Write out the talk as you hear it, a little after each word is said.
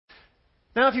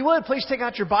Now, if you would, please take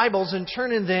out your Bibles and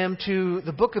turn in them to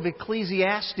the book of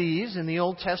Ecclesiastes in the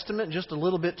Old Testament, just a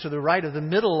little bit to the right of the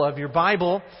middle of your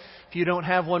Bible. If you don't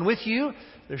have one with you,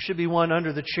 there should be one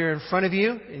under the chair in front of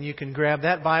you, and you can grab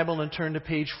that Bible and turn to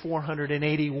page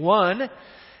 481,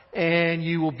 and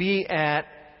you will be at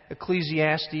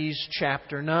Ecclesiastes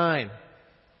chapter 9.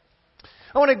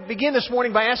 I want to begin this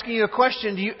morning by asking you a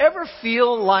question. Do you ever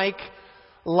feel like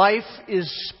life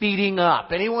is speeding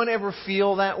up? Anyone ever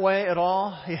feel that way at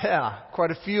all? Yeah, quite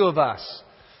a few of us.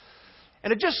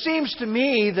 And it just seems to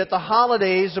me that the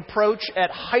holidays approach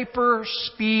at hyper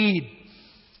speed.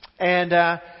 And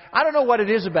I don't know what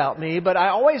it is about me, but I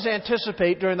always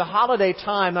anticipate during the holiday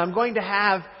time I'm going to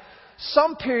have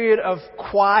some period of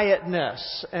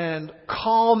quietness and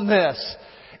calmness.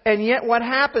 And yet what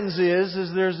happens is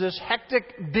there's this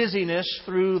hectic busyness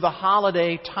through the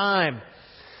holiday time.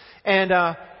 And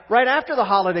right after the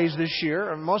holidays this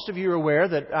year, most of you are aware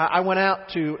that I went out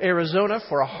to Arizona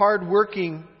for a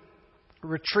hard-working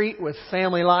retreat with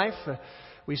Family Life.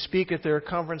 We speak at their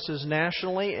conferences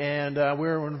nationally, and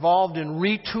we're involved in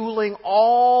retooling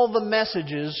all the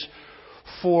messages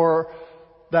for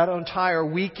that entire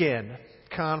weekend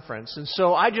conference. And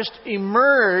so I just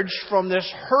emerged from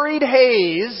this hurried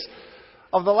haze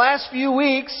of the last few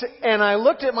weeks, and I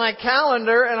looked at my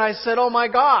calendar and I said, oh my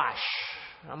gosh,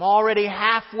 I'm already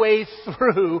halfway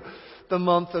through the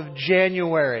month of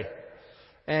January.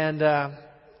 And,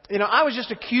 I was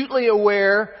just acutely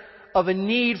aware of a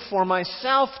need for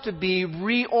myself to be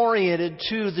reoriented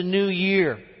to the new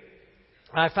year.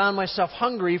 I found myself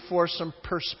hungry for some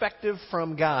perspective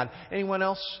from God. Anyone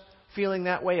else feeling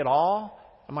that way at all?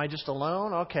 Am I just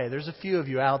alone? Okay, there's a few of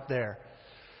you out there.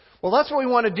 Well, that's what we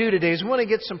want to do today, is we want to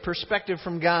get some perspective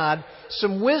from God,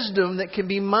 some wisdom that can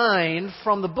be mined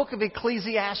from the book of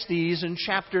Ecclesiastes in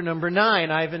chapter number 9.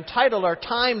 I've entitled our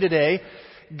time today,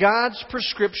 God's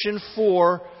Prescription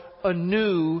for a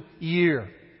New Year.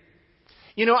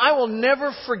 I will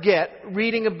never forget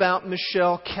reading about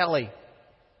Michelle Kelly.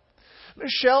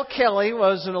 Michelle Kelly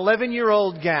was an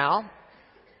 11-year-old gal.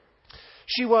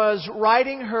 She was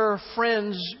riding her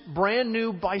friend's brand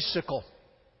new bicycle.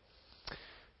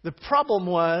 The problem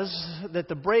was that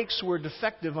the brakes were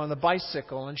defective on the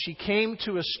bicycle, and she came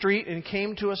to a street and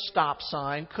came to a stop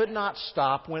sign, could not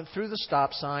stop, went through the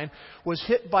stop sign, was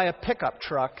hit by a pickup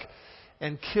truck,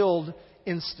 and killed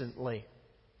instantly.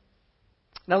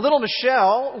 Now, little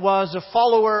Michelle was a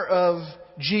follower of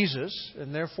Jesus,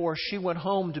 and therefore she went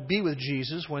home to be with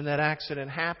Jesus when that accident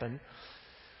happened.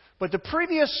 But the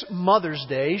previous Mother's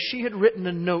Day, she had written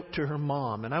a note to her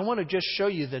mom, and I want to just show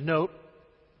you the note.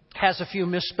 Has a few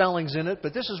misspellings in it,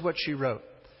 but this is what she wrote.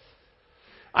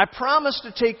 I promise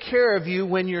to take care of you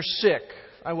when you're sick.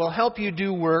 I will help you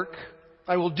do work.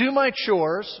 I will do my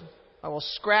chores. I will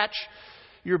scratch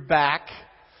your back.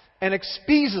 And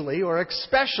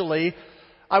especially,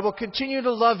 I will continue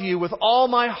to love you with all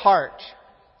my heart.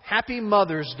 Happy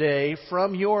Mother's Day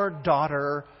from your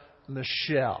daughter,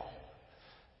 Michelle.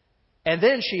 And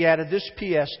then she added this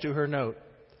P.S. to her note.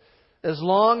 As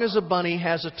long as a bunny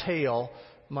has a tail,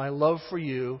 my love for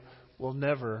you will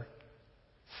never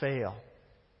fail.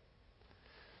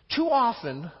 Too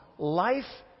often, life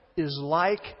is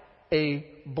like a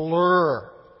blur.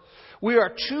 We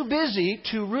are too busy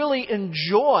to really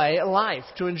enjoy life,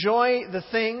 to enjoy the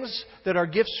things that are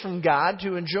gifts from God,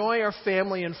 to enjoy our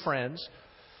family and friends.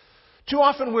 Too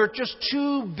often, we're just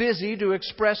too busy to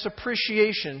express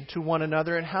appreciation to one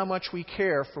another and how much we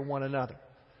care for one another.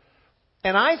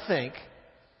 And I think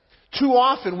too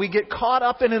often we get caught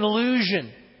up in an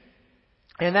illusion.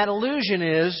 And that illusion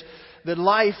is that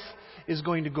life is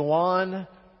going to go on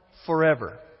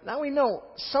forever. Now we know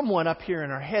somewhat up here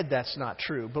in our head that's not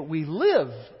true, but we live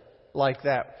like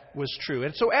that was true.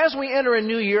 And so as we enter a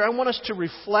new year, I want us to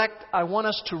reflect, I want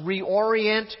us to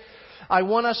reorient, I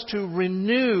want us to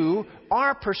renew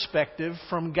our perspective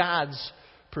from God's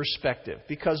perspective.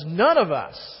 Because none of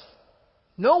us,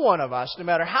 no one of us, no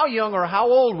matter how young or how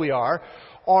old we are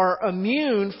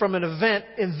immune from an event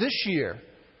in this year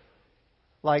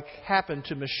like happened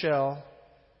to Michelle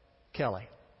Kelly.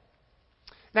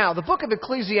 Now, the book of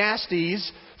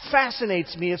Ecclesiastes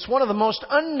fascinates me. It's one of the most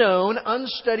unknown,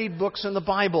 unstudied books in the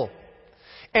Bible.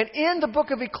 And in the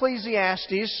book of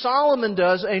Ecclesiastes, Solomon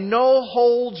does a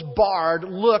no-holds-barred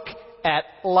look at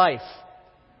life.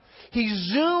 He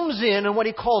zooms in on what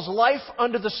he calls life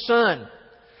under the sun.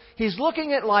 He's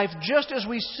looking at life just as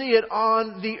we see it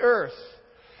on the earth.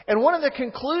 And one of the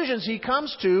conclusions he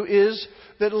comes to is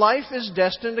that life is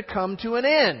destined to come to an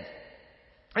end.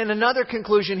 And another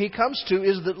conclusion he comes to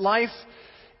is that life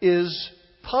is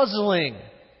puzzling.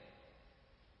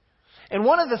 And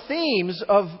one of the themes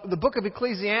of the book of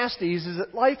Ecclesiastes is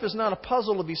that life is not a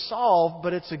puzzle to be solved,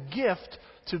 but it's a gift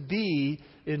to be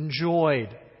enjoyed.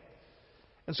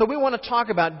 And so we want to talk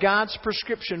about God's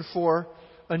prescription for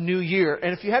a new year.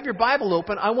 And if you have your Bible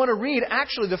open, I want to read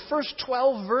actually the first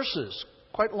 12 verses,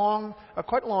 a quite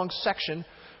long section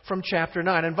from chapter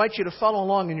 9. I invite you to follow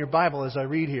along in your Bible as I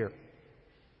read here.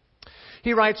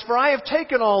 He writes, "For I have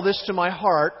taken all this to my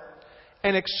heart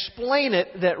and explain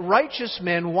it that righteous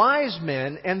men, wise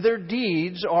men, and their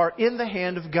deeds are in the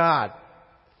hand of God.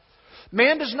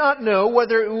 Man does not know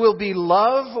whether it will be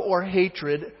love or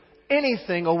hatred.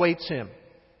 Anything awaits him.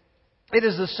 It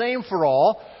is the same for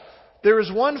all. There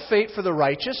is one fate for the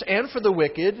righteous and for the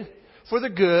wicked, for the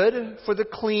good, for the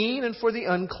clean and for the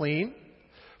unclean,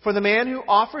 for the man who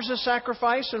offers a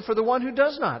sacrifice and for the one who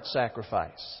does not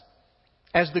sacrifice.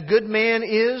 As the good man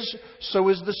is, so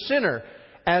is the sinner.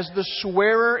 As the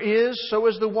swearer is, so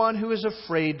is the one who is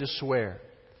afraid to swear.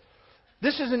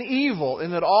 This is an evil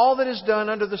in that all that is done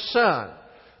under the sun,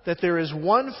 that there is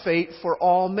one fate for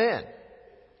all men.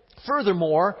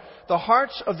 Furthermore, the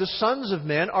hearts of the sons of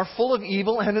men are full of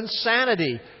evil, and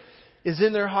insanity is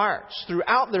in their hearts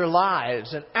throughout their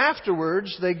lives, and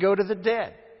afterwards they go to the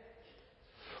dead.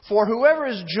 For whoever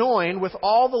is joined with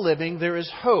all the living, there is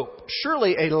hope.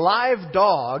 Surely a live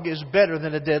dog is better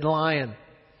than a dead lion.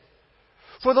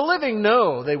 For the living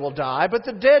know they will die, but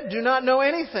the dead do not know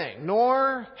anything,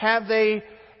 nor have they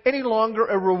any longer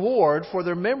a reward, for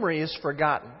their memory is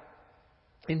forgotten.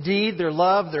 Indeed, their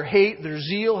love, their hate, their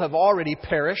zeal have already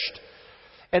perished,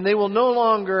 and they will no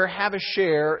longer have a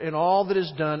share in all that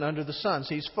is done under the sun."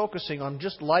 So he's focusing on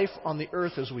just life on the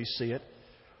earth as we see it.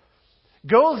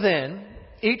 "Go then,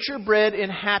 eat your bread in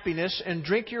happiness, and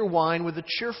drink your wine with a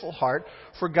cheerful heart,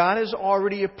 for God has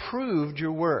already approved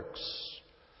your works.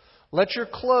 Let your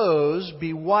clothes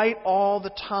be white all the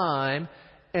time,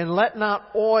 and let not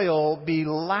oil be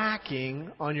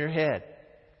lacking on your head.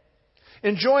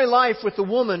 Enjoy life with the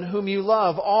woman whom you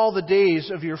love all the days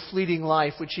of your fleeting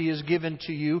life, which He has given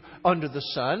to you under the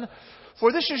sun.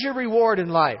 For this is your reward in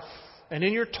life, and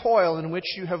in your toil in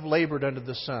which you have labored under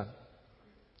the sun.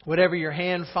 Whatever your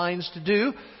hand finds to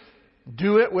do,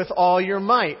 do it with all your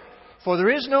might. For there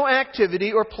is no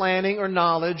activity or planning or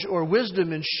knowledge or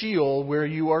wisdom in Sheol where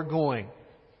you are going.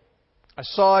 I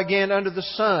saw again under the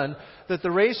sun that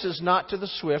the race is not to the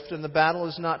swift, and the battle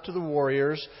is not to the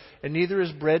warriors, and neither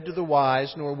is bread to the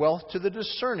wise, nor wealth to the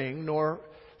discerning, nor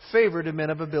favor to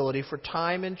men of ability, for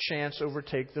time and chance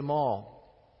overtake them all.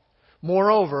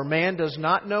 Moreover, man does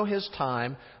not know his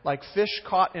time, like fish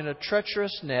caught in a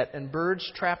treacherous net and birds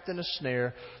trapped in a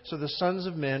snare, so the sons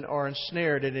of men are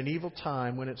ensnared at an evil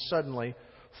time when it suddenly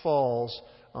falls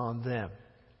on them."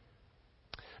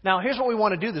 Now, here's what we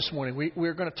want to do this morning.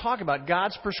 We're going to talk about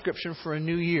God's prescription for a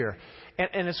new year.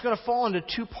 And it's going to fall into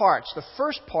two parts. The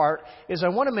first part is I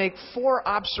want to make 4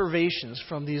 observations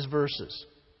from these verses.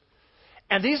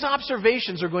 And these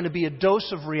observations are going to be a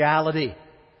dose of reality.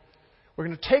 We're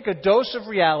going to take a dose of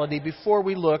reality before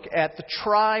we look at the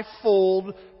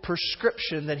trifold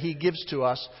prescription that He gives to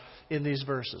us in these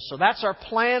verses. So that's our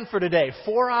plan for today.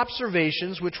 4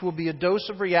 observations, which will be a dose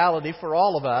of reality for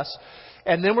all of us.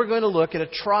 And then we're going to look at a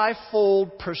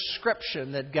trifold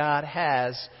prescription that God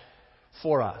has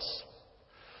for us.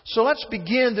 So let's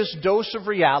begin this dose of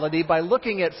reality by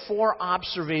looking at 4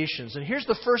 observations. And here's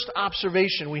the first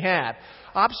observation we have.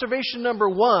 Observation number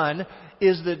 1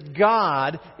 is that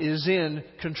God is in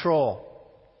control.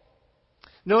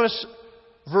 Notice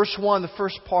verse 1, the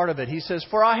first part of it. He says,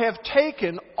 "For I have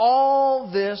taken all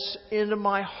this into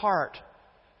my heart,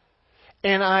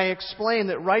 and I explain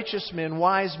that righteous men,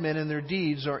 wise men, and their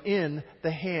deeds are in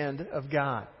the hand of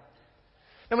God."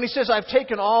 And when he says, "I've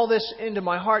taken all this into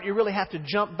my heart," you really have to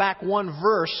jump back one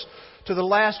verse to the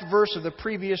last verse of the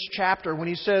previous chapter when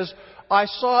he says, "I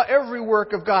saw every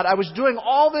work of God." I was doing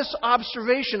all this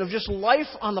observation of just life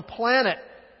on the planet.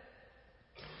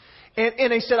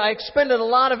 And he said, I expended a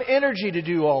lot of energy to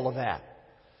do all of that.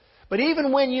 But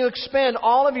even when you expend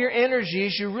all of your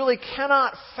energies, you really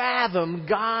cannot fathom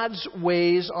God's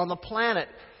ways on the planet.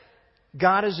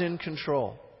 God is in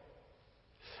control.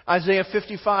 Isaiah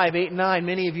 55, 8 and 9,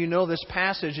 many of you know this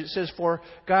passage. It says, "For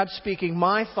God speaking,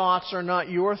 my thoughts are not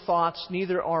your thoughts,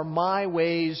 neither are my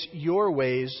ways your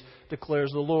ways,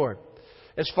 declares the Lord.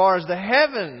 As far as the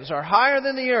heavens are higher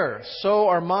than the earth, so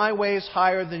are my ways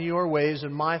higher than your ways,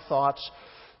 and my thoughts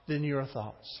than your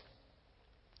thoughts."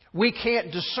 We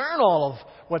can't discern all of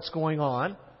what's going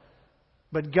on,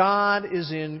 but God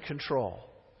is in control.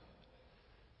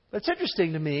 That's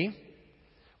interesting to me,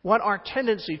 what our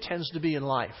tendency tends to be in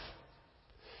life.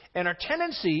 And our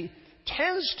tendency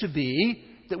tends to be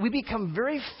that we become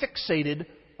very fixated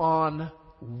on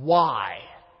why.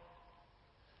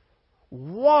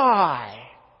 Why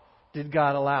did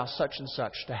God allow such and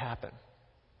such to happen?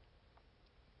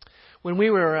 When we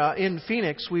were in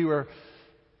Phoenix, we were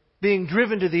being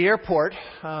driven to the airport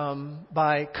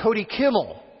by Cody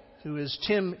Kimmel, who is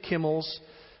Tim Kimmel's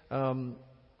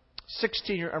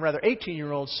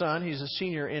 18-year-old son. He's a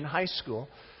senior in high school.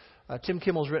 Tim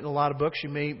Kimmel's written a lot of books. You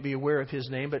may be aware of his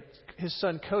name, but his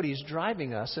son Cody's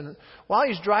driving us. And while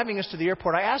he's driving us to the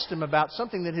airport, I asked him about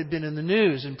something that had been in the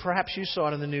news, and perhaps you saw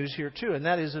it in the news here too, and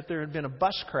that is that there had been a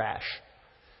bus crash.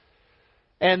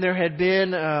 And there had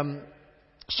been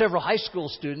several high school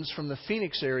students from the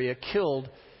Phoenix area killed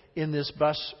in this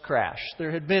bus crash.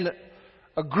 There had been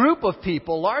a group of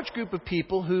people, large group of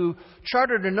people, who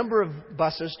chartered a number of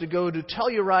buses to go to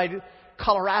Telluride,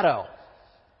 Colorado.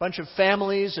 A bunch of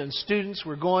families and students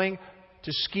were going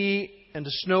to ski and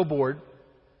to snowboard.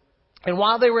 And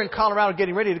while they were in Colorado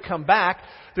getting ready to come back,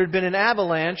 there had been an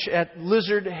avalanche at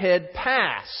Lizard Head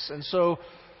Pass. And so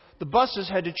the buses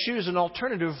had to choose an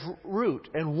alternative route.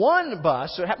 And one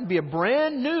bus, so it happened to be a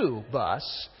brand new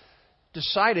bus,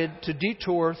 decided to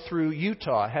detour through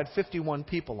Utah. It had 51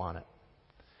 people on it.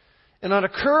 And on a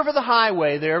curve of the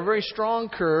highway there, a very strong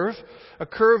curve, a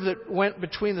curve that went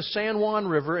between the San Juan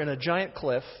River and a giant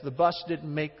cliff, the bus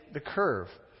didn't make the curve.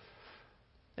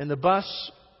 And the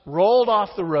bus rolled off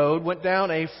the road, went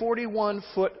down a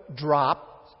 41-foot drop.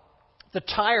 The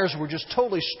tires were just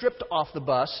totally stripped off the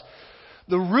bus.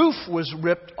 The roof was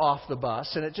ripped off the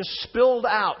bus, and it just spilled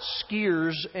out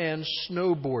skiers and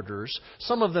snowboarders,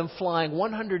 some of them flying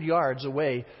 100 yards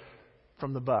away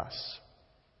from the bus.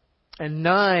 And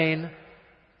 9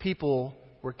 people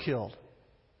were killed.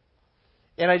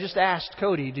 And I just asked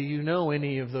Cody, do you know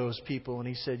any of those people? And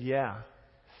he said, yeah.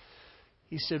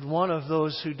 He said, one of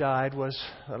those who died was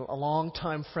a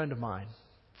longtime friend of mine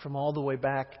from all the way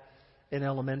back in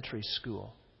elementary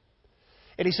school.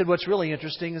 And he said, what's really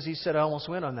interesting is he said, I almost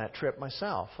went on that trip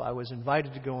myself. I was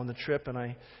invited to go on the trip, and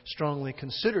I strongly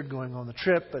considered going on the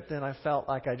trip, but then I felt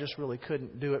like I just really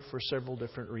couldn't do it for several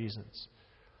different reasons.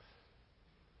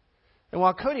 And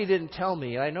while Cody didn't tell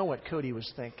me, I know what Cody was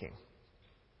thinking.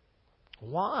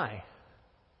 Why?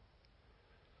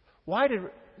 Why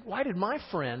did my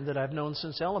friend that I've known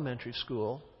since elementary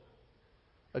school,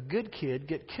 a good kid,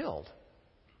 get killed?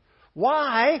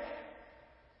 Why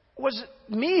was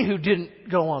it me who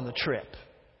didn't go on the trip?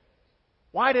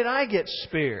 Why did I get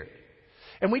spared?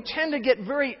 And we tend to get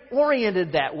very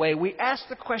oriented that way. We ask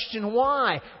the question,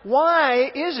 why? Why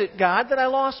is it, God, that I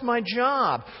lost my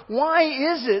job? Why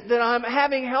is it that I'm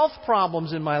having health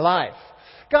problems in my life?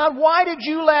 God, why did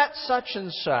you let such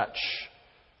and such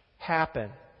happen?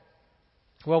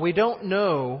 Well, we don't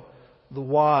know the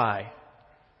why.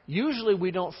 Usually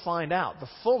we don't find out the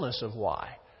fullness of why.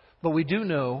 But we do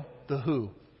know the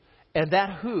who. And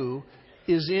that who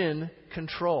is in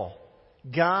control.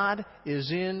 God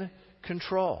is in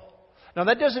control. Now,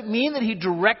 that doesn't mean that He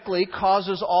directly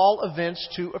causes all events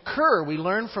to occur. We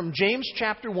learn from James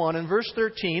chapter 1 and verse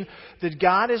 13 that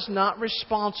God is not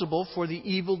responsible for the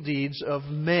evil deeds of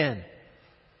men.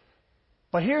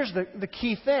 But here's the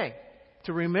key thing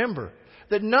to remember.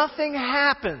 That nothing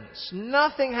happens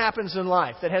in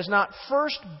life that has not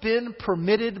first been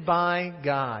permitted by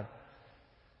God.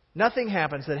 Nothing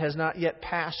happens that has not yet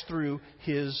passed through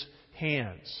His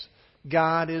hands.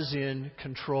 God is in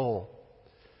control.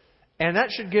 And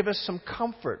that should give us some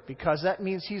comfort, because that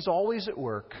means He's always at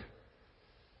work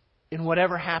in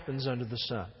whatever happens under the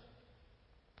sun.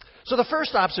 So the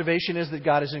first observation is that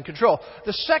God is in control.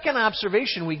 The second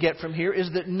observation we get from here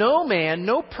is that no man,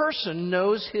 no person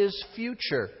knows his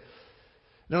future.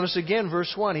 Notice again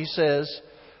verse 1, he says,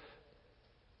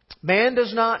 man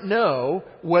does not know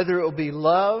whether it will be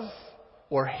love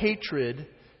or hatred,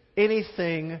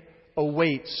 anything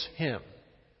awaits him.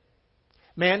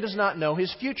 Man does not know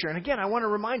his future. And again, I want to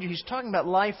remind you, he's talking about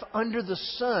life under the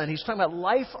sun. He's talking about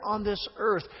life on this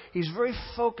earth. He's very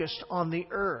focused on the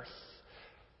earth.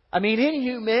 I mean, in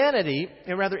humanity,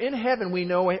 and rather in heaven,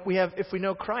 we have, if we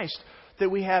know Christ, that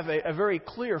we have a very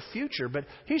clear future. But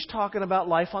he's talking about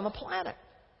life on the planet.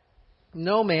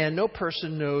 No man, no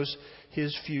person knows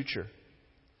his future.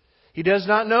 He does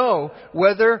not know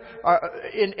whether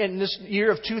in this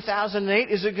year of 2008,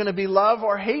 is it going to be love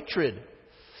or hatred?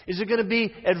 Is it going to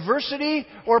be adversity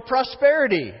or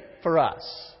prosperity for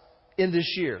us in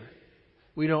this year?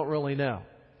 We don't really know.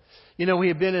 You know, we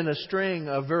have been in a string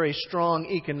of very strong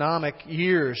economic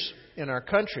years in our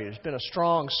country. There's been a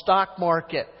strong stock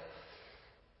market.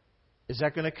 Is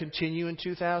that going to continue in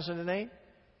 2008?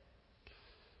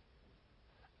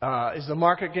 Is the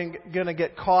market going to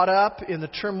get caught up in the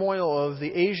turmoil of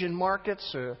the Asian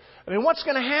markets? What's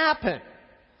going to happen?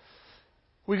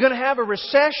 We're going to have a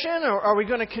recession, or are we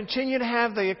going to continue to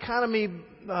have the economy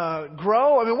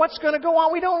grow? What's going to go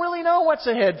on? We don't really know what's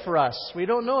ahead for us. We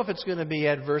don't know if it's going to be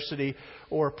adversity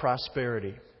or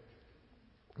prosperity.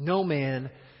 No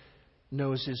man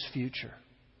knows his future.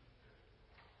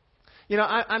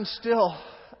 I'm still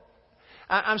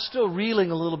reeling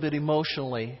a little bit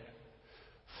emotionally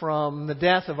from the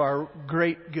death of our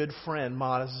great good friend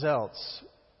Mata Zelts,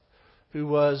 who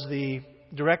was the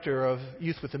director of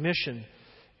Youth with a Mission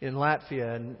in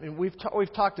Latvia. And we've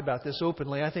talked about this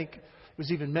openly. I think it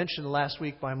was even mentioned last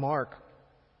week by Mark.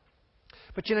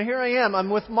 But here I am. I'm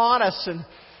with Matas,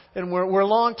 and we're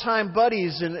longtime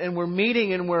buddies, and we're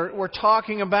meeting, and we're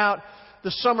talking about the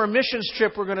summer missions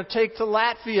trip we're going to take to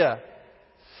Latvia.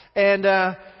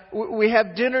 And we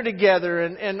have dinner together,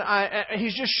 and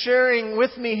he's just sharing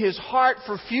with me his heart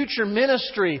for future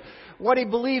ministry, what he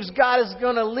believes God is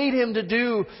going to lead him to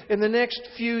do in the next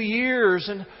few years.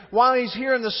 And while he's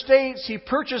here in the States, he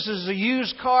purchases a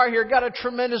used car here, got a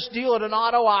tremendous deal at an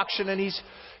auto auction, and he's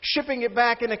shipping it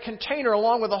back in a container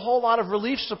along with a whole lot of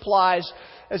relief supplies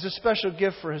as a special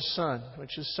gift for his son,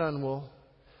 which his son will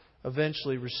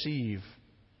eventually receive.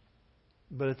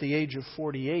 But at the age of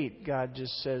 48, God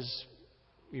just says,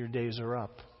 your days are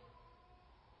up.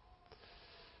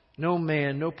 No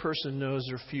man, no person knows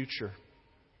their future.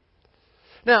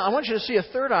 Now, I want you to see a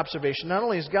third observation. Not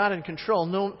only is God in control,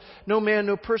 no man,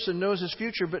 no person knows his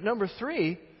future, but number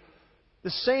 3, the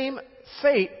same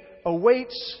fate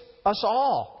awaits us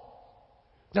all.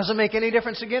 Doesn't make any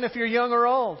difference, again, if you're young or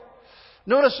old.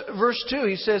 Notice verse 2,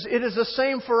 he says, it is the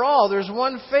same for all. There's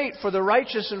one fate for the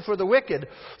righteous and for the wicked,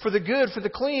 for the good, for the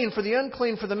clean, for the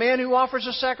unclean, for the man who offers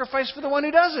a sacrifice, for the one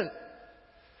who doesn't.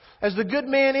 As the good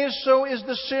man is, so is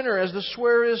the sinner. As the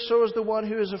swearer is, so is the one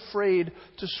who is afraid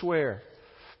to swear.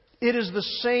 It is the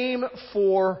same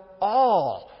for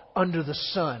all under the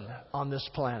sun on this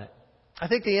planet. I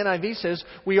think the NIV says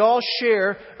we all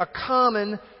share a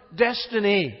common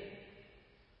destiny.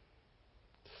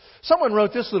 Someone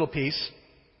wrote this little piece.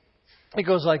 It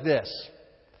goes like this.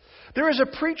 There is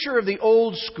a preacher of the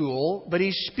old school, but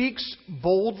he speaks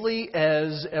boldly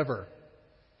as ever.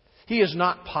 He is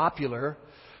not popular,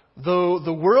 though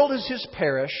the world is his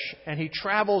parish, and he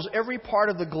travels every part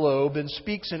of the globe and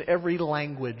speaks in every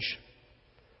language.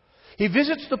 He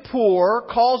visits the poor,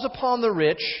 calls upon the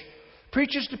rich,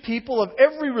 preaches to people of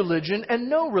every religion and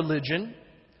no religion,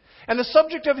 and the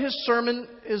subject of his sermon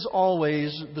is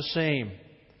always the same.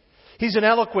 He's an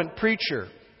eloquent preacher,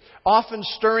 often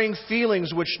stirring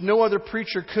feelings which no other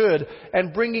preacher could,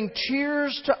 and bringing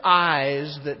tears to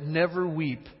eyes that never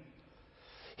weep.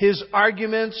 His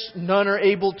arguments none are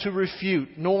able to refute,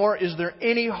 nor is there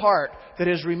any heart that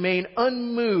has remained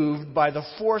unmoved by the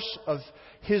force of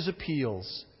his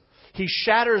appeals. He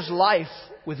shatters life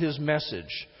with his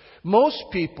message. Most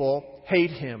people hate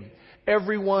him.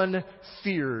 Everyone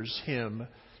fears him.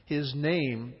 His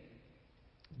name,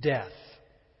 death.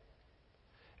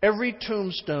 Every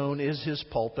tombstone is his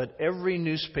pulpit. Every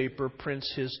newspaper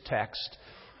prints his text.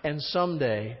 And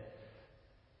someday,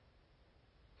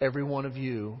 every one of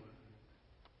you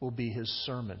will be his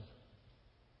sermon.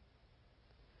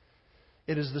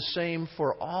 It is the same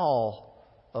for all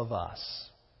of us.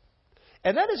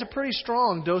 And that is a pretty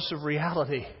strong dose of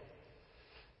reality.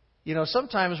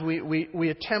 Sometimes we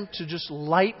attempt to just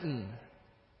lighten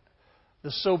the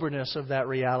soberness of that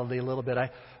reality a little bit.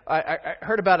 I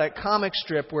heard about a comic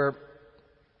strip where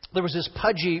there was this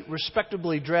pudgy,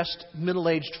 respectably dressed,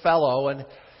 middle-aged fellow, and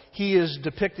he is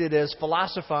depicted as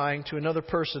philosophizing to another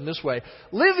person this way.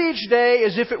 Live each day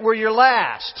as if it were your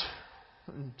last.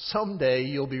 Someday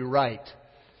you'll be right.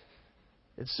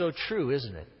 It's so true,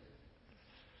 isn't it?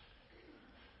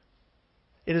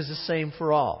 It is the same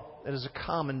for all. It is a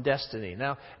common destiny.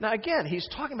 Now again, he's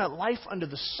talking about life under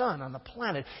the sun on the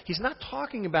planet. He's not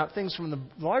talking about things from the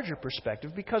larger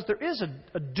perspective, because there is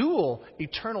a dual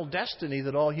eternal destiny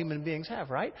that all human beings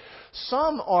have, right?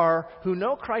 Some who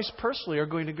know Christ personally are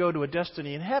going to go to a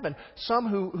destiny in heaven. Some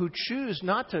who choose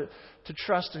not to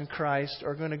trust in Christ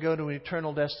are going to go to an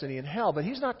eternal destiny in hell. But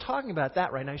he's not talking about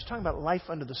that right now. He's talking about life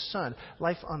under the sun,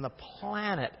 life on the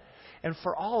planet. And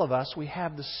for all of us, we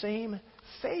have the same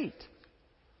fate.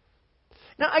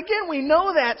 Now, again, we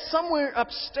know that somewhere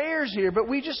upstairs here, but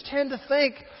we just tend to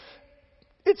think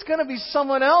it's going to be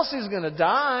someone else who's going to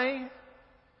die.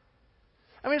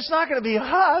 It's not going to be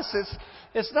us.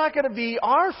 It's not going to be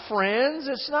our friends.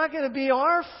 It's not going to be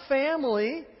our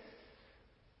family.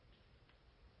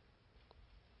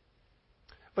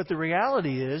 But the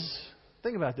reality is,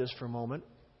 think about this for a moment.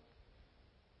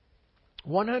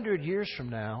 100 years from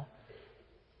now,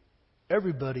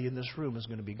 everybody in this room is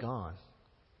going to be gone.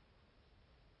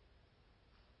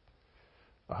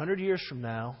 100 years from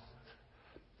now,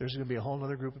 there's going to be a whole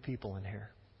other group of people in here.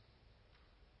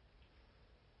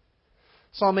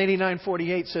 Psalm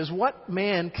 89:48 says, "What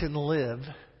man can live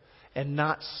and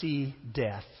not see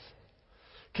death?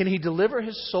 Can he deliver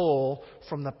his soul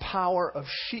from the power of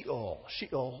Sheol?"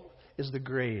 Sheol is the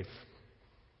grave.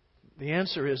 The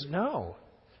answer is no.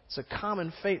 It's a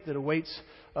common fate that awaits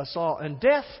us all. And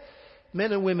death,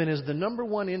 men and women, is the number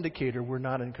one indicator we're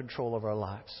not in control of our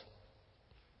lives.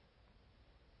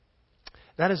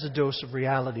 That is a dose of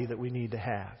reality that we need to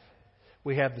have.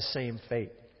 We have the same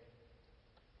fate.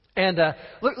 And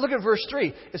look at verse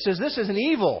 3. It says, "This is an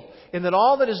evil, in that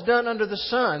all that is done under the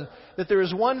sun, that there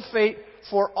is one fate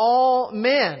for all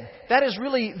men." That is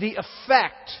really the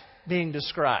effect being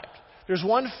described. There's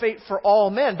one fate for all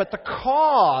men. But the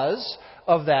cause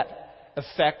of that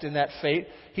effect and that fate,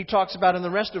 he talks about in the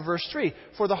rest of verse 3.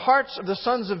 "For the hearts of the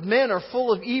sons of men are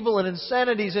full of evil and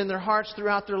insanities in their hearts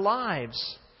throughout their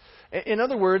lives." In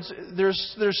other words,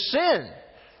 there's sin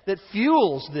that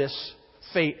fuels this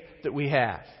fate that we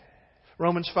have.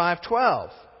 Romans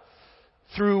 5:12.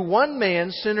 "Through one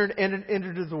man sin entered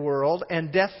into the world,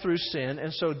 and death through sin.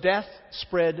 And so death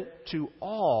spread to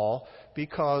all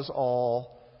because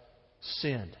all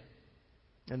sinned."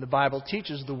 And the Bible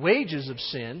teaches the wages of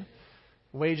sin,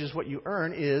 wages what you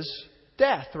earn, is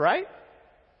death, right?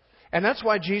 And that's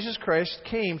why Jesus Christ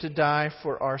came to die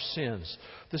for our sins.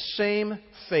 The same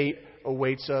fate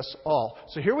awaits us all.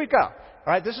 So here we go.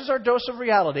 All right, this is our dose of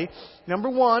reality. Number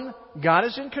 1, God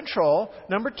is in control.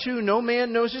 Number 2, no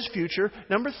man knows his future.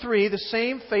 Number 3, the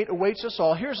same fate awaits us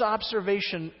all. Here's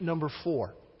observation number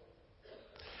 4.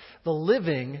 The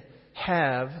living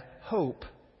have hope.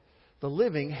 The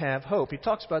living have hope. He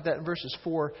talks about that in verses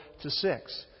 4 to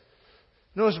 6.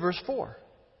 Notice verse 4.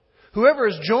 "Whoever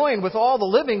is joined with all the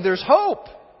living, there's hope.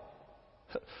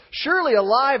 Surely a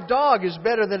live dog is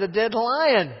better than a dead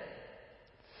lion."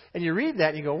 And you read that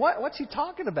and you go, what's he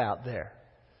talking about there?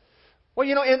 Well,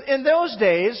 in those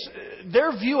days,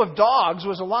 their view of dogs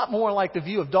was a lot more like the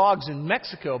view of dogs in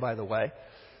Mexico, by the way.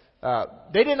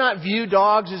 They did not view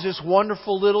dogs as this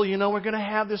wonderful little, we're going to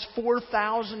have this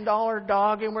 $4,000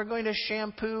 dog and we're going to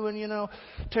shampoo and,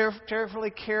 carefully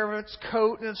care of its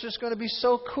coat and it's just going to be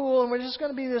so cool and we're just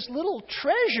going to be this little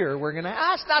treasure we're going to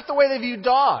have. That's not the way they viewed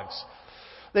dogs.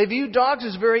 They viewed dogs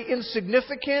as very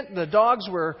insignificant. The dogs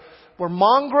were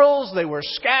mongrels, they were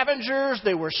scavengers,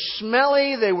 they were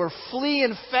smelly, they were flea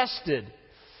infested.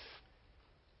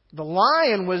 The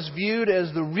lion was viewed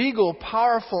as the regal,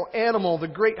 powerful animal, the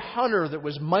great hunter that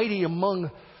was mighty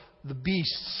among the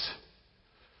beasts.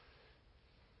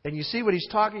 And you see what he's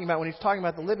talking about when he's talking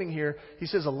about the living here. He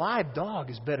says a live dog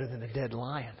is better than a dead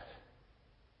lion.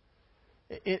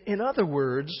 In other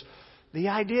words, the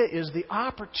idea is the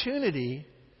opportunity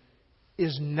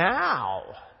is now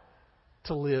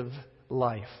to live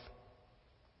life.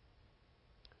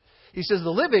 He says, "The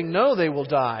living know they will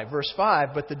die," verse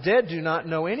 5, "but the dead do not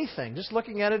know anything." Just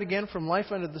looking at it again from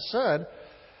life under the sun,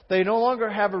 they no longer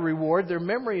have a reward. Their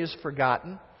memory is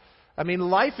forgotten.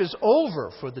 Life is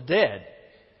over for the dead.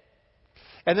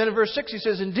 And then in verse 6 he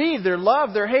says, "Indeed, their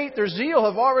love, their hate, their zeal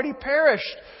have already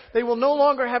perished. They will no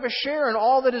longer have a share in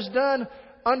all that is done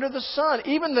under the sun."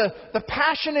 Even the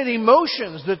passionate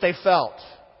emotions that they felt,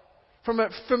 from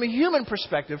a human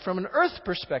perspective, from an earth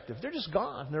perspective, they're just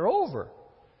gone. They're over.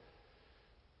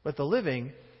 But the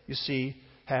living, you see,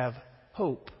 have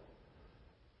hope.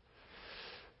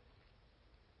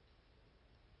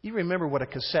 You remember what a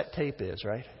cassette tape is,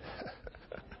 right?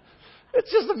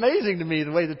 It's just amazing to me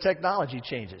the way the technology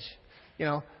changes.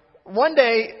 One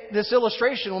day this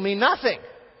illustration will mean nothing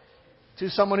to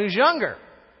someone who's younger.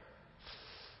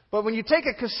 But when you take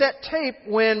a cassette tape,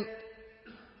 when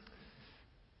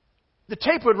the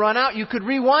tape would run out, you could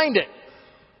rewind it.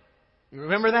 You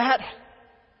remember that?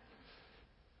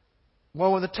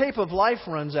 Well, when the tape of life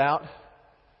runs out,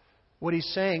 what he's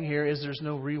saying here is there's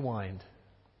no rewind.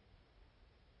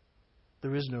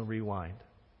 There is no rewind.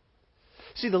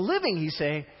 See, the living, he's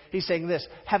saying this,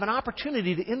 have an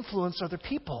opportunity to influence other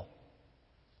people.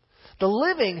 The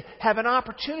living have an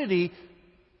opportunity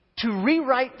to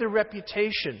rewrite their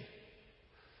reputation,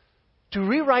 to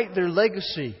rewrite their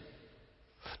legacy.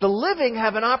 The living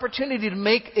have an opportunity to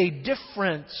make a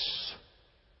difference.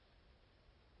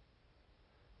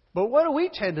 But what do we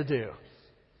tend to do?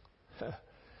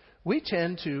 We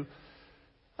tend to,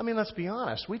 let's be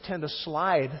honest, we tend to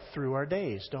slide through our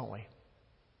days, don't we?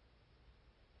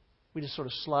 We just sort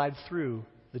of slide through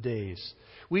the days.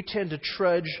 We tend to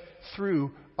trudge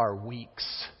through our weeks.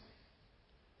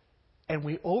 And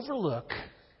we overlook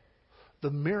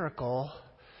the miracle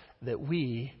that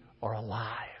we are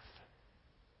alive.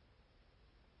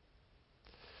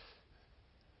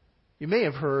 You may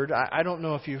have heard, I don't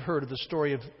know if you've heard of the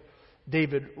story of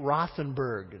David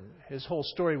Rothenberg. His whole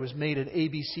story was made an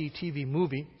ABC TV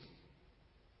movie.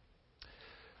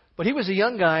 But he was a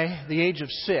young guy, the age of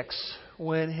 6,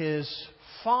 when his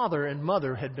father and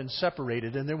mother had been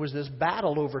separated, and there was this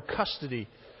battle over custody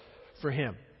for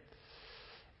him.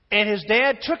 And his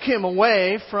dad took him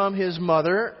away from his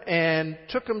mother and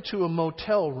took him to a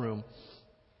motel room.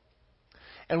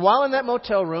 And while in that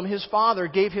motel room, his father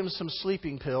gave him some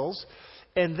sleeping pills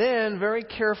and then very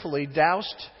carefully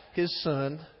doused his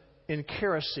son in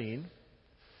kerosene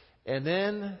and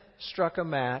then struck a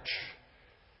match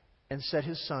and set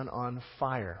his son on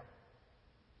fire.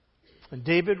 And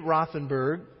David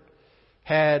Rothenberg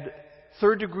had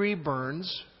third-degree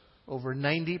burns over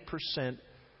 90%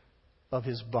 of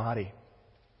his body.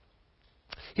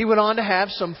 He went on to have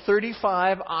some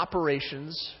 35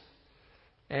 operations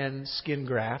and skin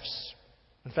grafts.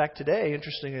 In fact, today,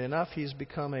 interestingly enough, he's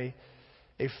become a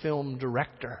film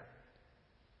director.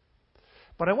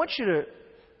 But I want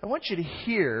you to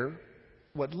hear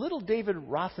what little David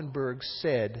Rothenberg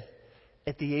said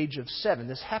at the age of 7.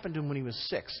 This happened to him when he was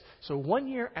 6. So 1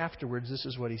 year afterwards, this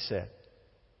is what he said.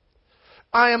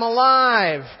 I am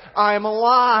alive. I am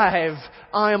alive.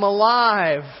 I am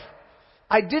alive.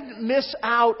 I didn't miss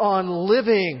out on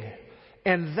living.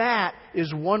 And that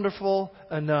is wonderful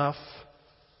enough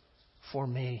for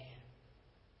me.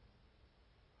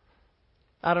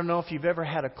 I don't know if you've ever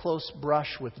had a close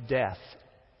brush with death.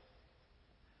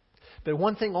 But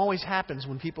one thing always happens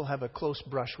when people have a close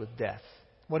brush with death.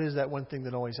 What is that one thing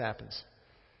that always happens?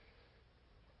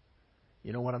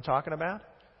 You know what I'm talking about?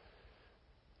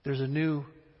 There's a new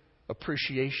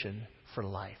appreciation for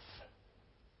life.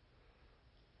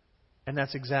 And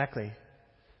that's exactly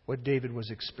what David was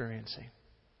experiencing.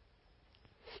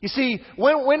 You see,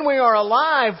 when we are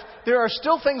alive, there are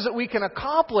still things that we can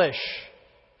accomplish.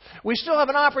 We still have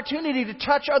an opportunity to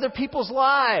touch other people's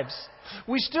lives.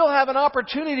 We still have an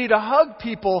opportunity to hug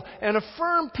people and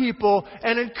affirm people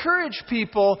and encourage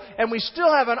people. And we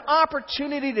still have an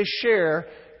opportunity to share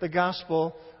the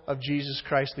gospel of Jesus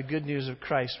Christ, the good news of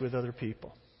Christ, with other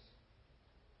people.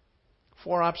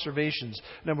 4 observations.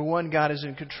 Number 1, God is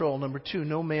in control. Number 2,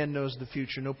 no man knows the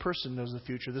future. No person knows the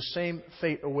future. The same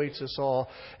fate awaits us all,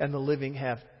 and the living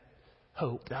have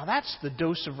hope. Now that's the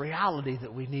dose of reality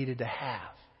that we needed to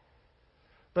have.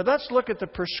 But let's look at the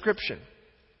prescription.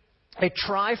 A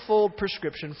trifold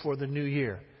prescription for the new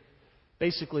year.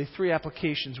 Basically, 3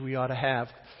 applications we ought to have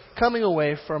coming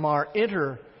away from our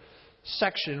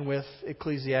intersection with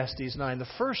Ecclesiastes 9. The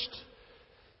first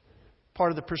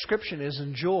part of the prescription is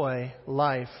enjoy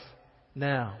life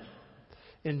now.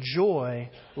 Enjoy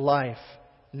life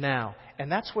now.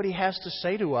 And that's what he has to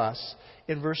say to us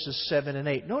in verses 7 and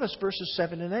 8. Notice verses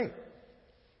 7 and 8.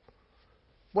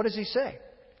 What does he say?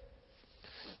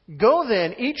 Go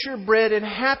then, eat your bread in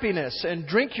happiness and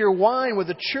drink your wine with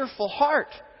a cheerful heart.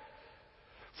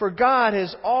 For God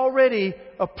has already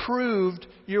approved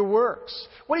your works.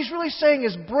 What he's really saying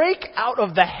is break out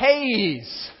of the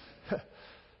haze.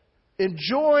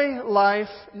 Enjoy life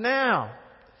now.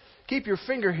 Keep your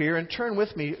finger here and turn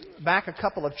with me back a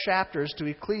couple of chapters to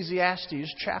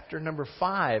Ecclesiastes chapter number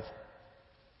 5.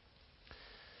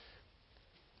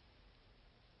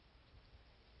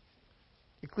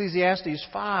 Ecclesiastes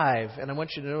 5, and I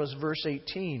want you to notice verse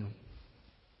 18.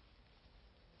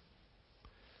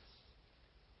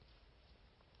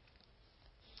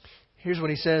 Here's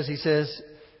what he says. He says,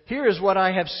 here is what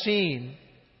I have seen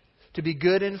to be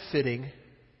good and fitting,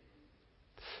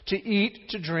 to eat,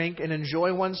 to drink, and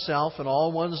enjoy oneself and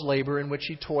all one's labor in which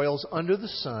he toils under the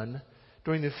sun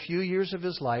during the few years of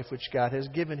his life which God has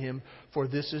given him, for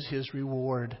this is his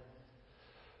reward.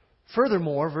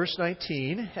 Furthermore, verse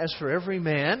 19, as for every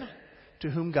man to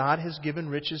whom God has given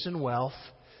riches and wealth,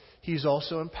 He's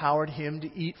also empowered him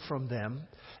to eat from them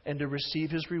and to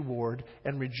receive his reward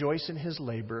and rejoice in his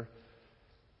labor.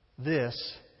 This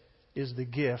is the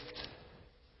gift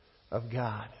of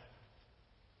God.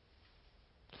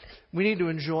 We need to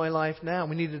enjoy life now.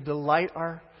 We need to delight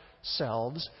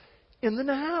ourselves in the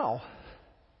now.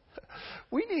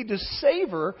 We need to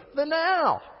savor the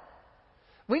now.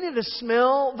 We need to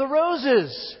smell the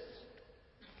roses.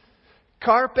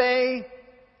 Carpe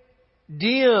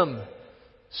diem.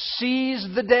 Seize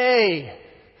the day.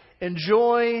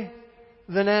 Enjoy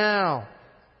the now.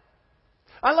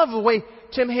 I love the way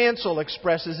Tim Hansel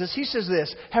expresses this. He says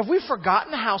this: have we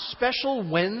forgotten how special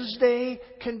Wednesday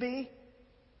can be?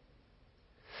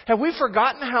 Have we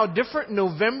forgotten how different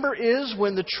November is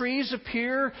when the trees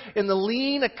appear in the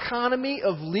lean economy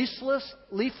of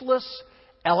leafless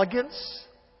elegance?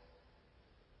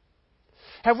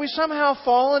 Have we somehow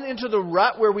fallen into the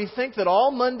rut where we think that all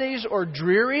Mondays are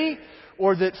dreary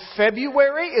or that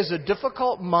February is a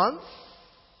difficult month?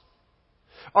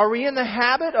 Are we in the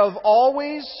habit of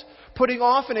always putting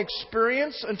off an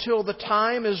experience until the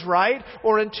time is right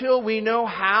or until we know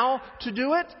how to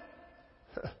do it?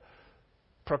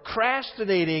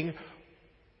 Procrastinating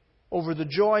over the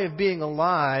joy of being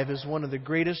alive is one of the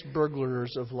greatest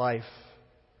burglars of life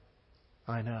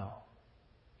I know.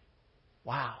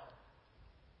 Wow.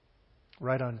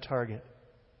 Right on target.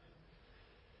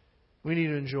 We need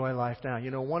to enjoy life now.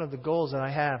 You know, one of the goals that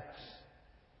I have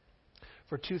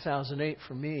for 2008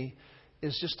 for me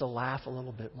is just to laugh a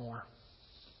little bit more.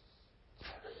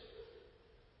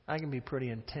 I can be pretty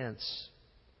intense.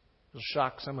 It'll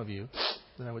shock some of you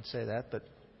that I would say that, but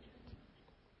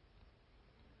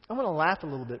I want to laugh a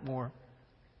little bit more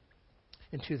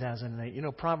in 2008. You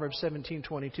know, Proverbs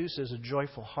 17:22 says, "A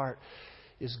joyful heart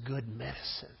is good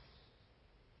medicine."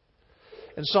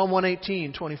 And Psalm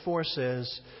 118:24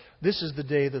 says, "This is the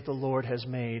day that the Lord has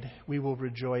made. We will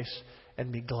rejoice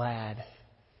and be glad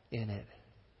in it."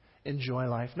 Enjoy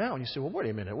life now. And you say, well, wait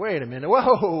a minute.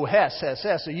 Whoa, Hess.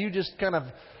 Are you just kind of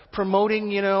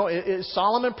promoting, is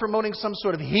Solomon promoting some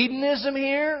sort of hedonism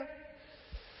here?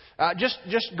 Just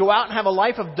go out and have a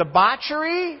life of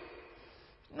debauchery?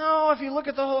 No, if you look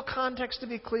at the whole context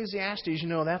of Ecclesiastes, you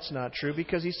know that's not true.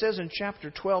 Because he says in chapter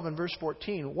 12 and verse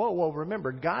 14,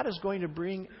 remember, God is going to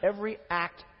bring every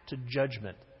act to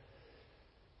judgment.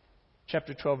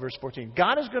 Chapter 12, verse 14.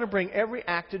 God is going to bring every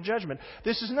act to judgment.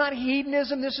 This is not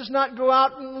hedonism. This is not go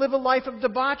out and live a life of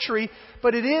debauchery.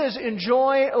 But it is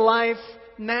enjoy life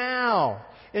now.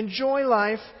 Enjoy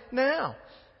life now.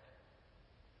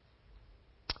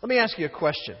 Let me ask you a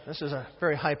question. This is a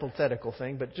very hypothetical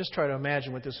thing, but just try to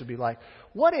imagine what this would be like.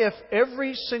 What if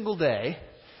every single day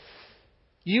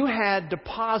you had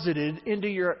deposited into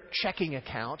your checking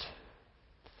account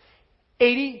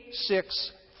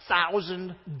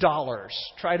 $86,000?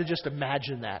 Try to just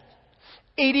imagine that.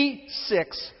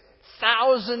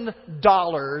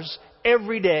 $86,000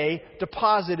 every day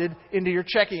deposited into your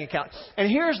checking account. And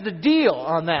here's the deal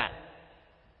on that.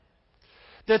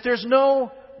 That there's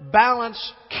no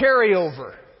balance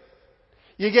carryover.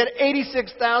 You get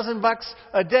 $86,000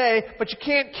 a day, but you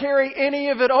can't carry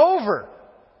any of it over.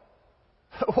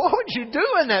 What would you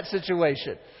do in that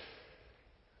situation?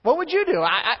 What would you do?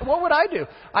 What would I do?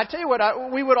 I tell you what,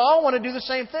 we would all want to do the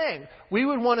same thing. We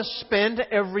would want to spend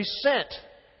every cent,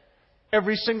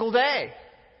 every single day.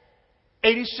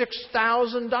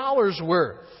 $86,000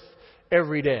 worth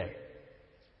every day.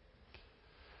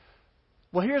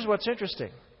 Well, here's what's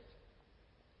interesting.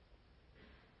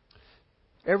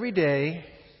 Every day,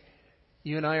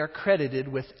 you and I are credited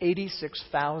with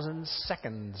 86,000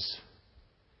 seconds.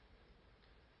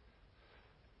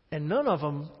 And none of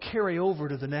them carry over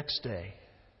to the next day.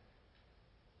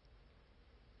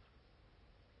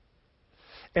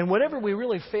 And whatever we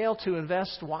really fail to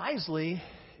invest wisely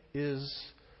is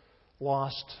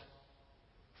lost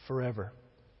forever.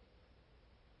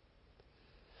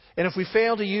 And if we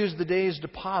fail to use the day's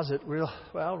deposit,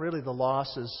 really the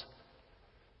loss is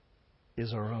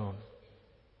our own.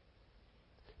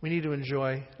 We need to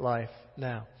enjoy life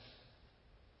now.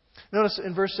 Notice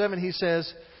in verse 7 he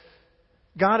says,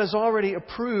 God has already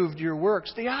approved your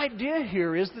works. The idea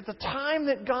here is that the time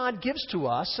that God gives to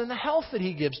us and the health that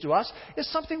He gives to us is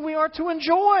something we are to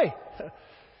enjoy.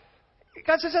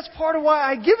 God says that's part of why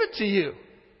I give it to you,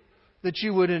 that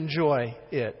you would enjoy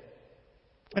it.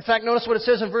 In fact, notice what it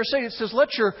says in verse 8. It says,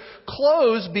 let your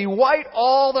clothes be white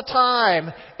all the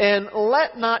time, and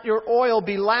let not your oil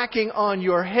be lacking on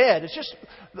your head. It's just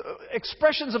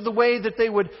expressions of the way that they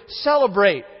would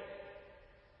celebrate.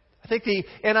 I think the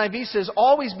NIV says,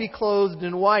 always be clothed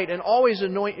in white and always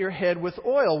anoint your head with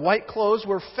oil. White clothes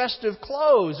were festive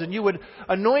clothes, and you would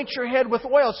anoint your head with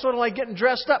oil. It's sort of like getting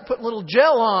dressed up, putting a little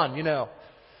gel on,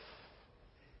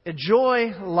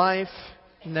 Enjoy life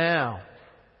now.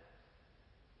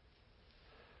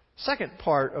 Second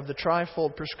part of the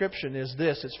trifold prescription is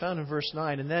this. It's found in verse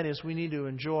 9, and that is we need to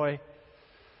enjoy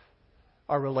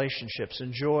our relationships.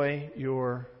 Enjoy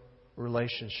your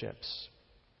relationships.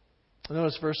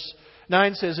 Notice verse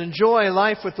 9 says, enjoy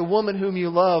life with the woman whom you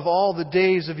love all the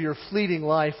days of your fleeting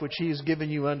life which He has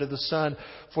given you under the sun.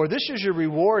 For this is your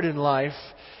reward in life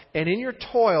and in your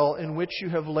toil in which you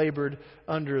have labored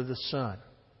under the sun.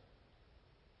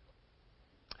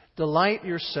 Delight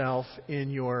yourself in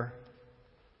your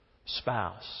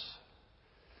spouse.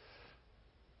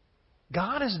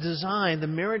 God has designed the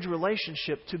marriage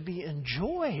relationship to be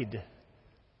enjoyed.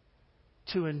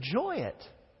 To enjoy it.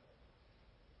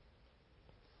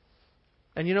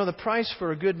 And you know, the price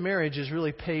for a good marriage is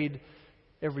really paid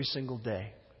every single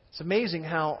day. It's amazing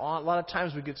how a lot of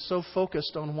times we get so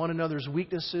focused on one another's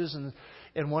weaknesses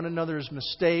and one another's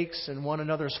mistakes and one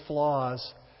another's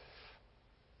flaws.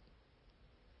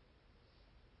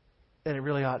 And it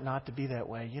really ought not to be that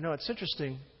way. You know, it's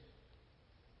interesting.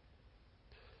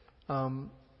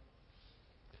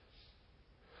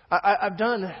 I've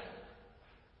done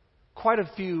quite a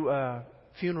few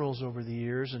funerals over the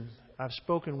years, and I've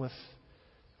spoken with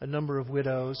a number of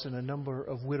widows and a number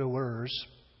of widowers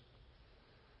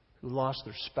who lost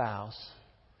their spouse.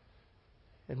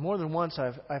 And more than once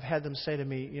I've had them say to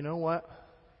me, you know what?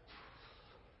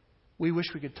 We wish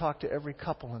we could talk to every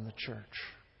couple in the church.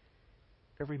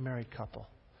 Every married couple.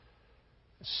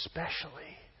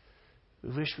 Especially,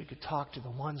 we wish we could talk to the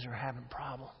ones who are having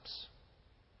problems.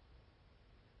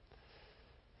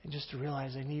 And just to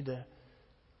realize they need to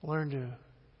learn to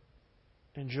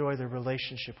enjoy their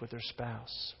relationship with their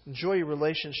spouse. Enjoy your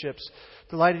relationships.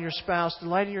 Delight in your spouse.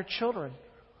 Delight in your children.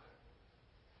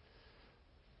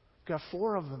 I've got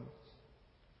 4 of them.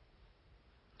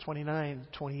 29,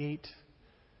 28,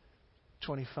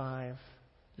 25,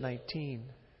 19.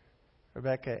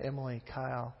 Rebecca, Emily,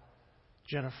 Kyle,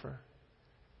 Jennifer.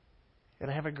 And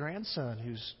I have a grandson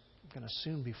who's going to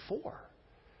soon be 4.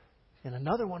 And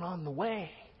another one on the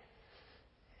way.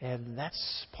 And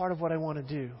that's part of what I want to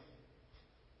do.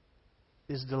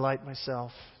 Is delight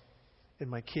myself in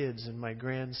my kids and my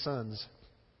grandsons.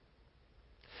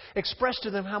 Express to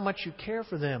them how much you care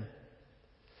for them.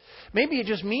 Maybe it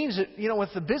just means that, you know,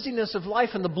 with the busyness of life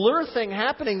and the blur thing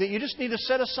happening, that you just need to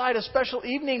set aside a special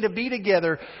evening to be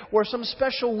together or some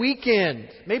special weekend.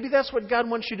 Maybe that's what God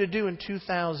wants you to do in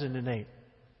 2008.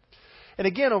 And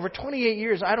again, over 28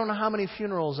 years, I don't know how many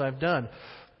funerals I've done.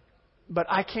 But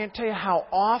I can't tell you how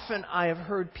often I have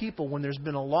heard people, when there's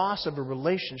been a loss of a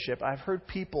relationship, I've heard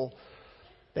people,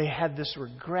 they had this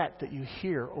regret that you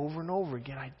hear over and over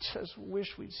again. I just wish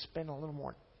we'd spend a little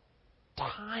more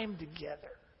time together.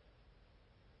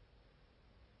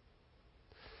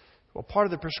 Well, part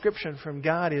of the prescription from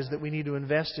God is that we need to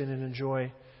invest in and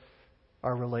enjoy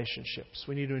our relationships.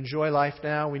 We need to enjoy life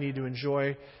now. We need to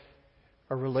enjoy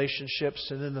our relationships.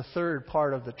 And then the third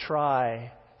part of the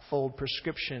tri-fold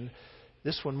prescription,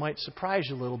 this one might surprise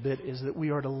you a little bit, is that we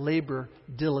are to labor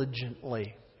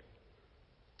diligently.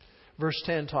 Verse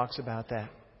 10 talks about that.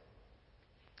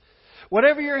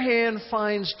 Whatever your hand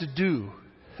finds to do,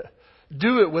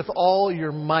 do it with all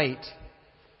your might.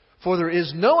 For there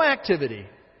is no activity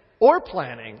or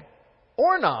planning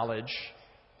or knowledge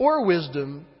or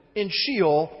wisdom in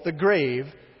Sheol, the grave,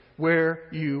 where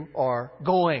you are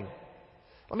going.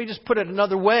 Let me just put it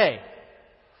another way.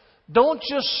 Don't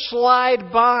just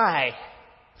slide by.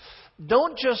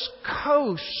 Don't just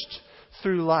coast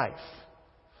through life.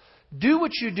 Do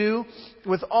what you do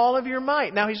with all of your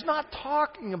might. Now, he's not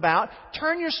talking about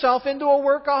turn yourself into a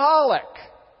workaholic.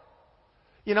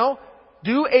 You know,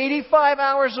 do 85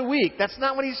 hours a week. That's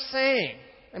not what he's saying.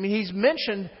 I mean, he's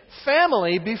mentioned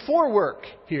family before work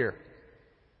here.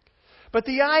 But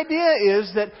the idea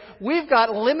is that we've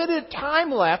got limited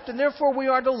time left, and therefore we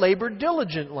are to labor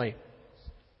diligently.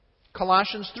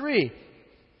 Colossians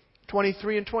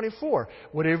 3:23 and 24.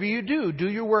 Whatever you do, do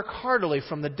your work heartily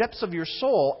from the depths of your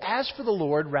soul, as for the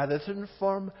Lord rather than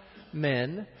from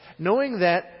men, knowing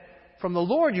that from the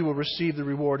Lord you will receive the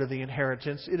reward of the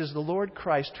inheritance. It is the Lord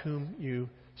Christ whom you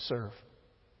serve.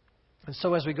 And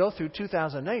so as we go through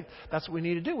 2008, that's what we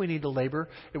need to do. We need to labor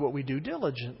at what we do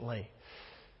diligently.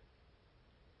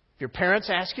 If your parents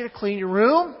ask you to clean your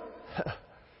room,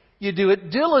 you do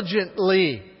it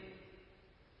diligently.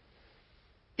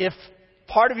 If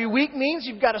part of your week means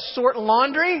you've got to sort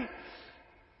laundry,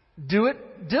 do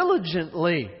it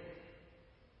diligently.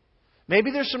 Maybe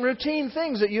there's some routine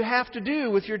things that you have to do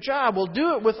with your job. Well,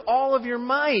 do it with all of your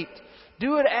might.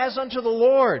 Do it as unto the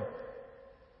Lord.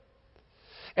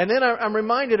 And then I'm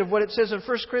reminded of what it says in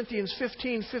 1 Corinthians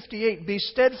 15:58. Be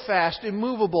steadfast,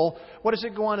 immovable. What does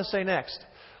it go on to say next?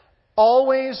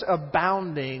 Always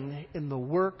abounding in the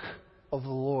work of the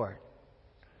Lord.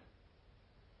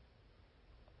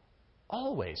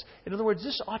 Always. In other words,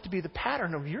 this ought to be the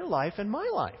pattern of your life and my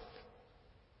life.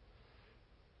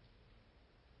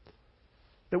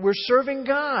 That we're serving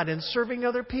God and serving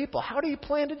other people. How do you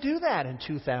plan to do that in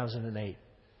 2008?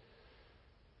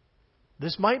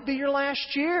 This might be your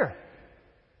last year.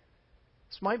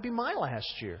 This might be my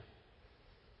last year.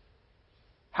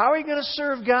 How are you going to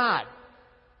serve God?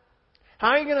 How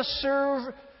are you going to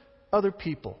serve other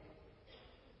people?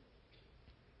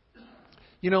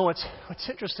 You know, what's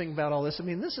interesting about all this, I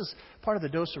mean, this is part of the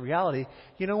dose of reality.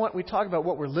 You know what? We talk about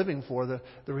what we're living for. The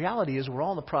reality is we're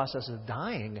all in the process of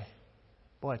dying.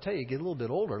 Boy, I tell you, you get a little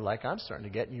bit older, like I'm starting to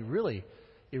get, and you really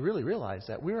realize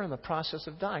that. We're in the process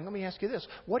of dying. Let me ask you this.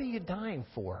 What are you dying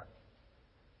for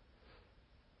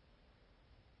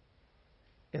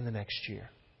in the next year?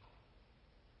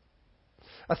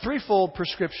 A threefold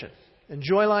prescription.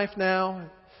 Enjoy life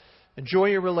now. Enjoy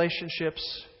your relationships.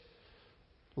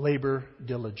 Labor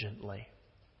diligently.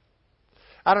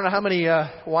 I don't know how many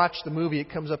watch the movie.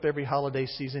 It comes up every holiday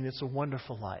season. It's a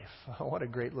Wonderful Life. Oh, what a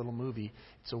great little movie.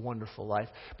 It's a Wonderful Life.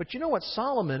 But you know what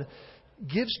Solomon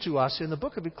gives to us in the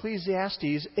book of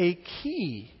Ecclesiastes? A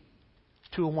key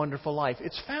to a wonderful life.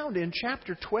 It's found in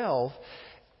chapter 12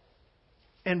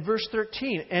 and verse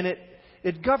 13. And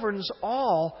it governs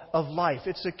all of life.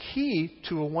 It's a key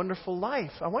to a wonderful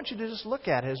life. I want you to just look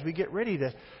at it as we get ready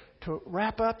to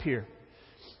wrap up here.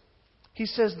 He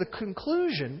says the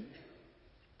conclusion,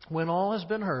 when all has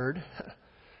been heard,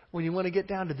 when you want to get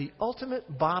down to the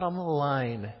ultimate bottom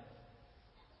line,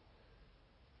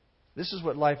 this is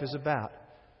what life is about.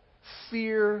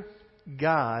 Fear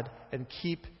God and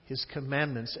keep His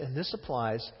commandments. And this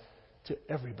applies to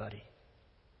everybody.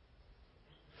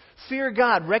 Fear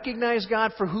God, recognize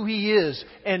God for who He is,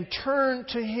 and turn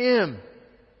to Him.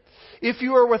 If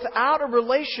you are without a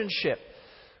relationship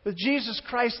with Jesus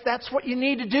Christ, that's what you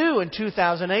need to do in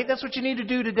 2008. That's what you need to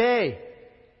do today.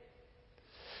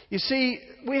 You see,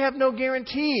 we have no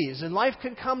guarantees, and life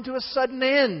can come to a sudden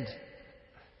end.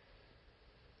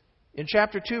 In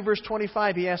chapter 2, verse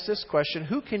 25, he asks this question: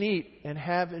 who can eat and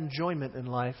have enjoyment in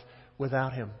life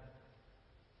without Him?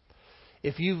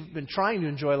 If you've been trying to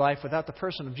enjoy life without the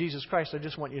person of Jesus Christ, I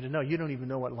just want you to know you don't even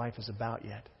know what life is about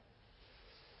yet.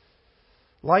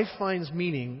 Life finds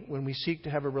meaning when we seek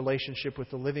to have a relationship with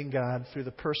the living God through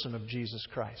the person of Jesus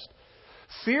Christ.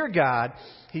 Fear God,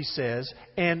 he says,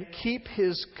 and keep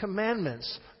His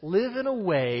commandments. Live in a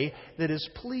way that is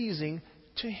pleasing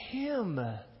to Him.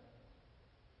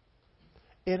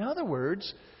 In other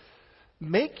words,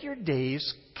 make your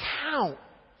days count.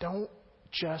 Don't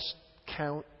just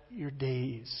count your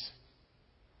days.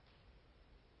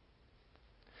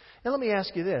 Now let me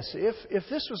ask you this. If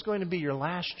this was going to be your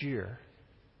last year,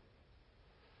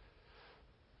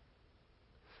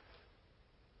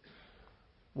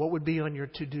 what would be on your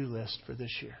to-do list for this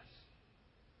year?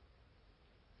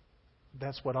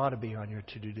 That's what ought to be on your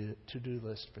to-do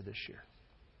list for this year.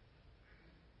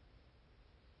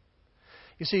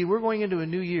 You see, we're going into a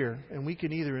new year, and we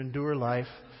can either endure life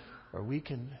or we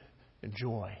can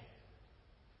enjoy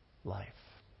life.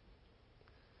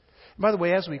 And by the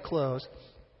way, as we close,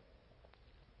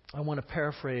 I want to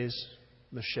paraphrase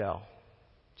Michelle.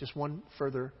 Just one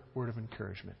further word of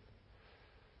encouragement.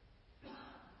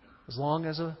 As long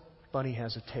as a bunny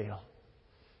has a tail,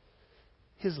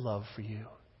 His love for you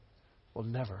will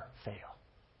never fail.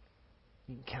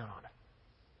 You can count on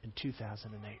it in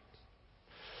 2008.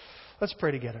 Let's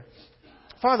pray together.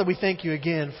 Father, we thank You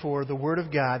again for the Word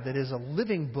of God that is a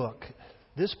living book.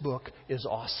 This book is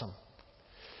awesome.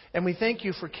 And we thank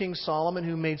You for King Solomon,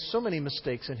 who made so many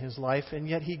mistakes in his life, and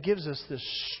yet he gives us this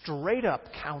straight-up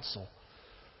counsel,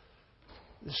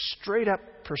 this straight-up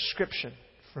prescription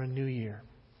for a new year.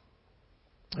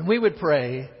 And we would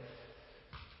pray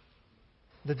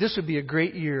that this would be a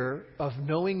great year of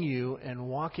knowing You and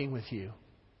walking with You.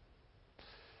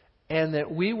 And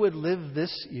that we would live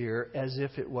this year as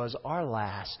if it was our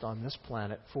last on this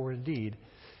planet, for indeed,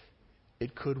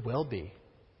 it could well be,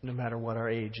 no matter what our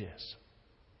age is.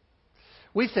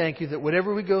 We thank You that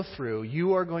whatever we go through,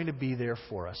 You are going to be there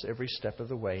for us every step of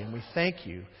the way. And we thank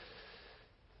You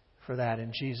for that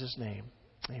in Jesus' name.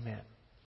 Amen.